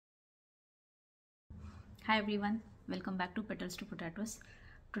Hi everyone, welcome back to Petals to Potatoes.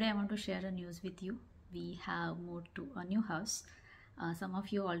 Today I want to share a news with you. We have moved to a new house. Some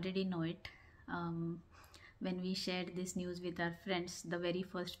of you already know it. When we shared this news with our friends, the very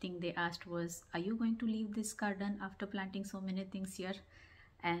first thing they asked was, "Are you going to leave this garden after planting so many things here?"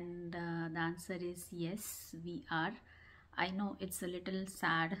 And the answer is yes, we are. I know it's a little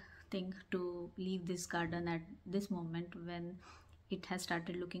sad thing to leave this garden at this moment when it has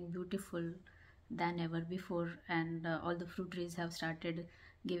started looking beautiful than ever before, and all the fruit trees have started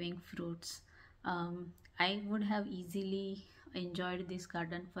giving fruits. I would have easily enjoyed this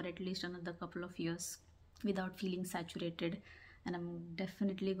garden for at least another couple of years without feeling saturated, and I'm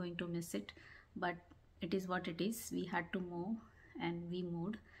definitely going to miss it. But it is what it is. We had to move and we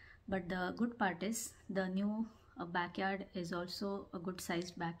moved. But the good part is the new backyard is also a good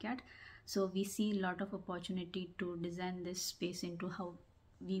sized backyard, so we see a lot of opportunity to design this space into how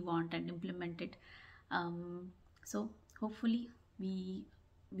we want and implement it. So hopefully we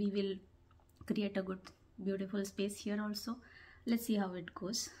will create a good beautiful space here also. Let's see how it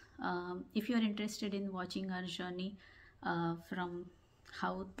goes. If you are interested in watching our journey from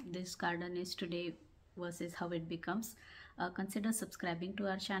how this garden is today versus how it becomes, consider subscribing to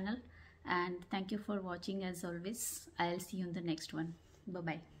our channel, and thank you for watching. As always, I'll see you in the next one. Bye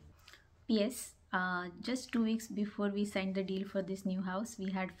bye. Yes, just 2 weeks before we signed the deal for this new house, we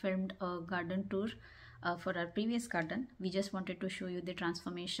had filmed a garden tour for our previous garden. We just wanted to show you the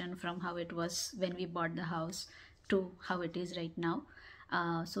transformation from how it was when we bought the house to how it is right now.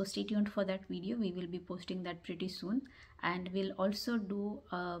 So stay tuned for that video. We will be posting that pretty soon, and we'll also do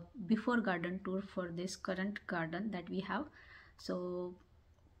a before garden tour for this current garden that we have. So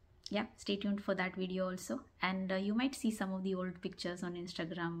yeah, stay tuned for that video also. And you might see some of the old pictures on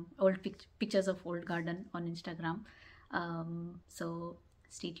Instagram, pictures of old garden on Instagram. So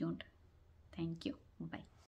stay tuned. Thank you. Bye.